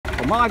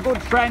My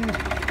good friend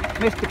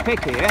Mr.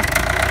 Pick here,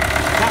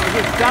 that was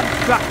his dad's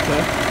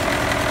tractor,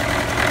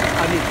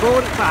 and he's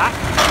brought it back,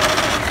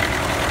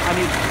 and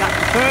that's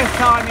the first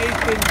time he's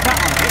been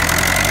sat on it.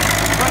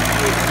 20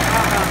 years.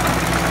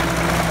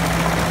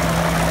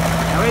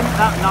 Now isn't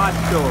that a nice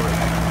story?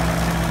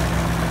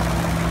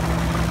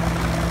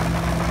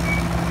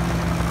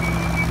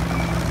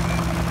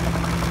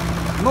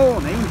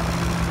 Morning,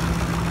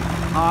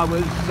 I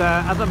was,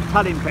 as I'm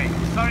telling people,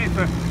 sorry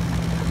for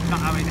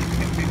not having a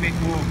bit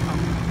walk,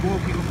 I'm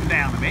walking up and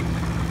down a bit.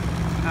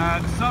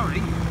 Sorry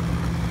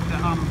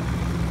that I'm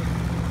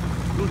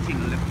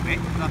rushing a little bit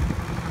because I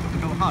have to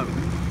go home.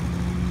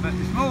 But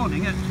this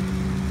morning at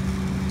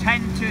 10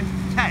 to 10,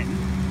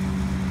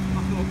 I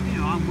thought, you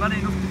know, I'm well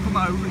enough to come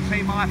over and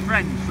see my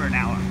friends for an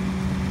hour.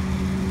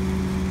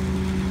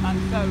 And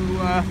so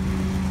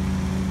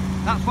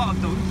that's what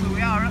I've done. So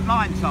we are at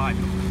Lineside.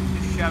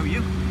 Just show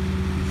you.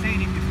 You've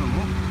seen it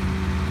before.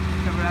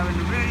 So we're having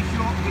a really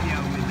short video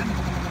with them.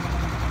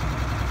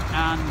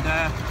 And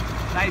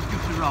they've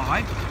just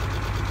arrived,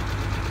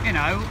 you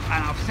know,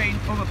 and I've seen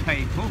other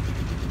people.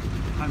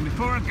 And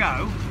before I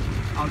go,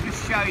 I'll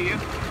just show you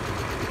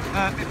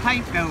the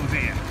paint mills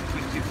here,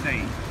 which you've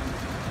seen.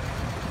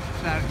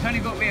 So it's only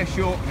got to be a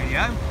short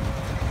video,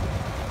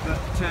 but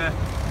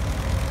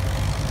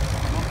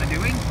what they're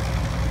doing.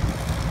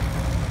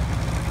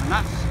 And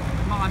that's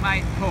my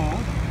mate Paul,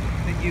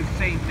 that you've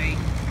seen me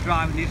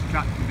driving this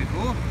tractor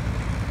before.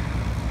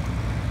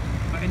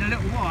 But in a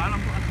little while I'm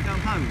going to have to go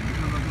home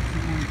because I've got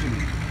some more to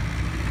do.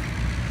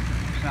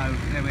 So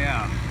there we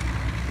are.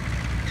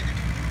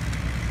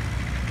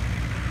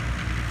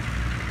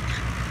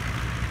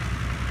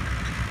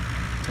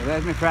 So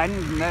there's my friend,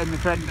 and there's my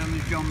friend on the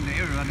John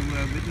Deere who I had a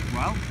word with as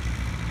well.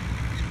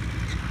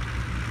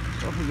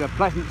 This is a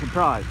pleasant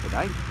surprise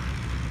today.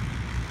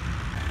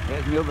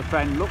 There's my other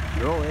friend, look,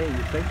 you're all here,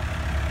 you see.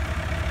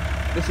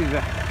 This is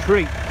a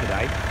treat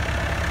today.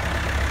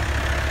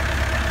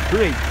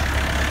 Treat.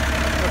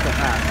 Look at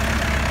that.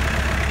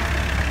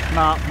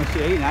 Smart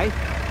machine, eh?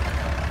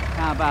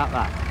 How about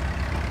that?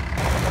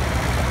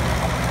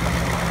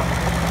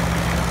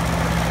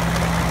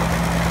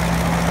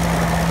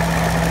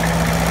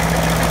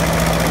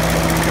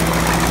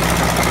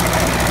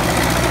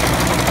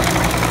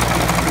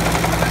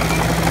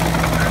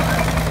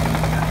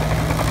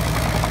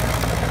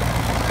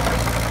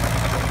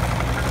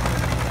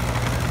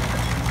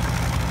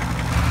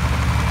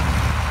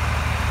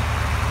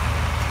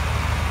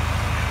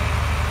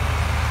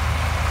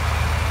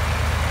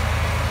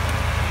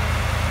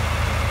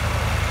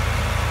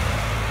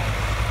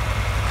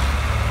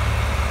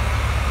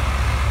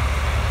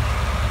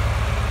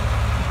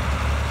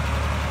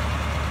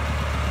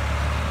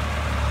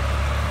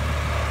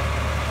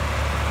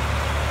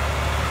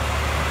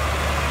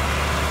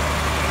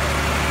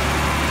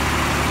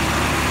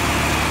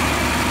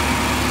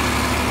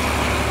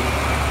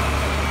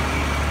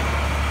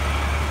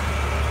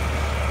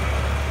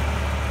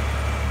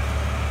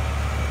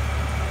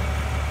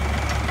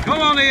 Come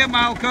on here,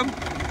 Malcolm.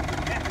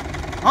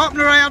 Open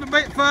her out a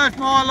bit first,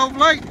 my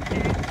lovely.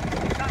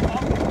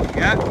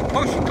 Yeah,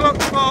 push your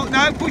clutch forward.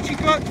 No, push your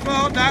clutch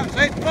forward. That's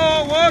it.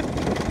 Forward.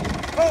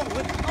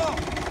 Forward. Oh.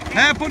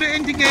 Now put it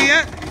into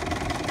gear.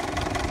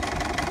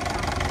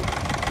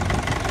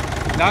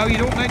 No, you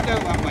don't need to go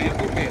that way. Up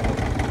here.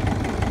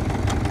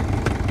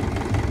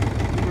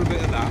 Give her a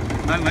bit of that.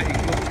 Then let your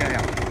clutch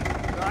out.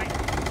 Right.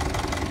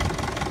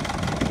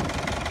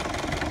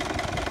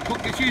 Put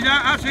your shoes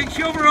out. That's it.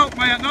 Shove her up,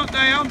 mate. Not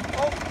down. Up.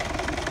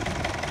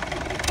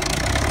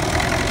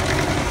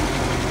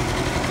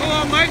 Go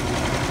on, mate.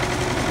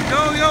 It's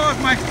all yours,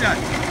 mister.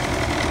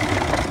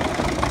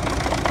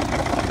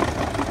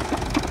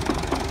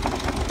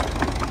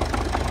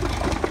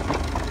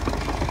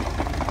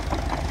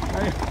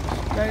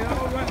 They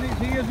all reckon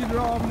it's easy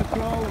driving the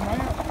crawler,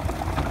 mate.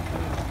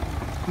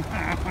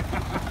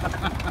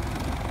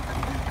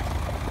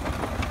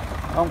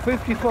 I'm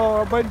 54,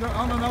 I've been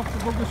on and off the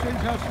bugger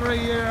since I was 3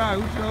 years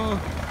out, so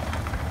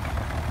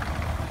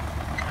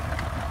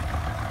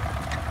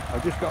I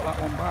just got that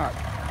one back.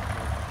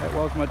 It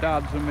was my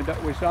dad's and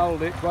we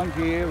sold it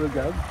 20 years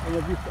ago.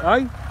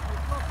 Eh?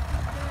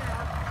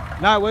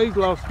 No, he's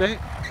lost it.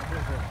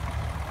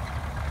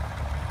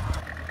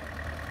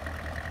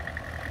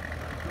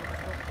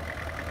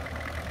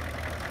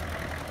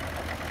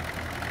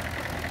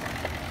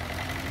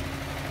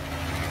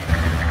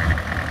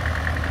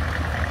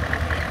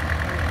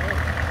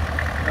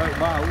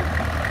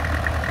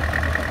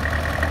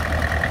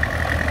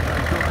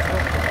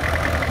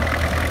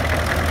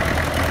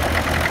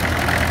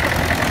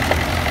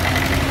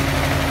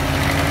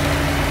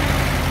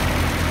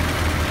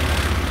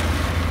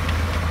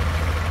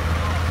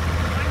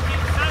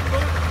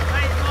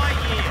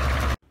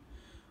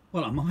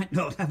 Well, I might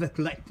not have a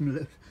collection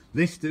of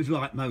listers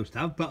like most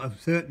have, but I'm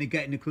certainly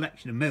getting a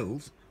collection of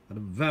mills. Had a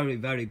very,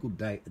 very good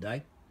day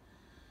today.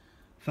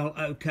 Felt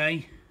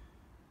okay.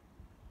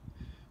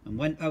 And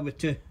went over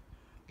to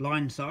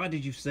Lineside,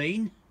 as you've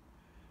seen.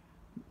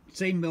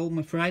 Seen all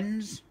my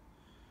friends.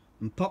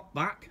 and popped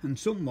back, and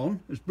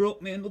someone has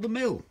brought me another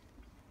mill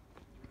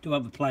to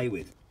have a play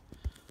with,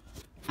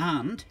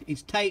 and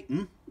it's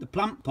taken the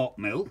plant pot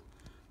mill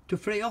to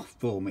free off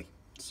for me,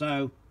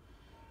 so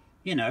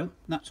you know,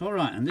 that's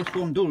alright. And this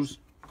one does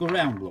go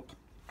round, look.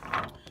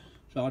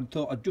 So I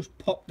thought I'd just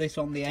pop this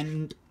on the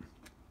end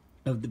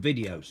of the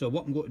video. So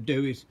what I'm going to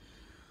do is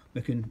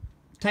we can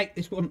take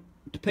this one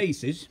to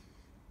pieces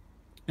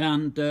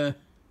and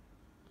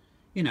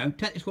you know,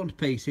 take this one to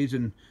pieces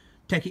and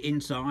take it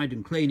inside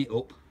and clean it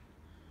up.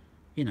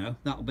 You know,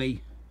 that'll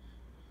be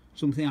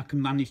something I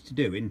can manage to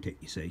do, isn't it,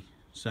 you see.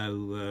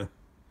 So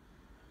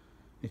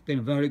it's been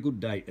a very good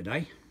day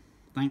today,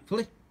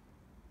 thankfully.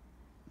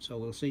 So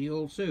we'll see you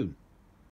all soon.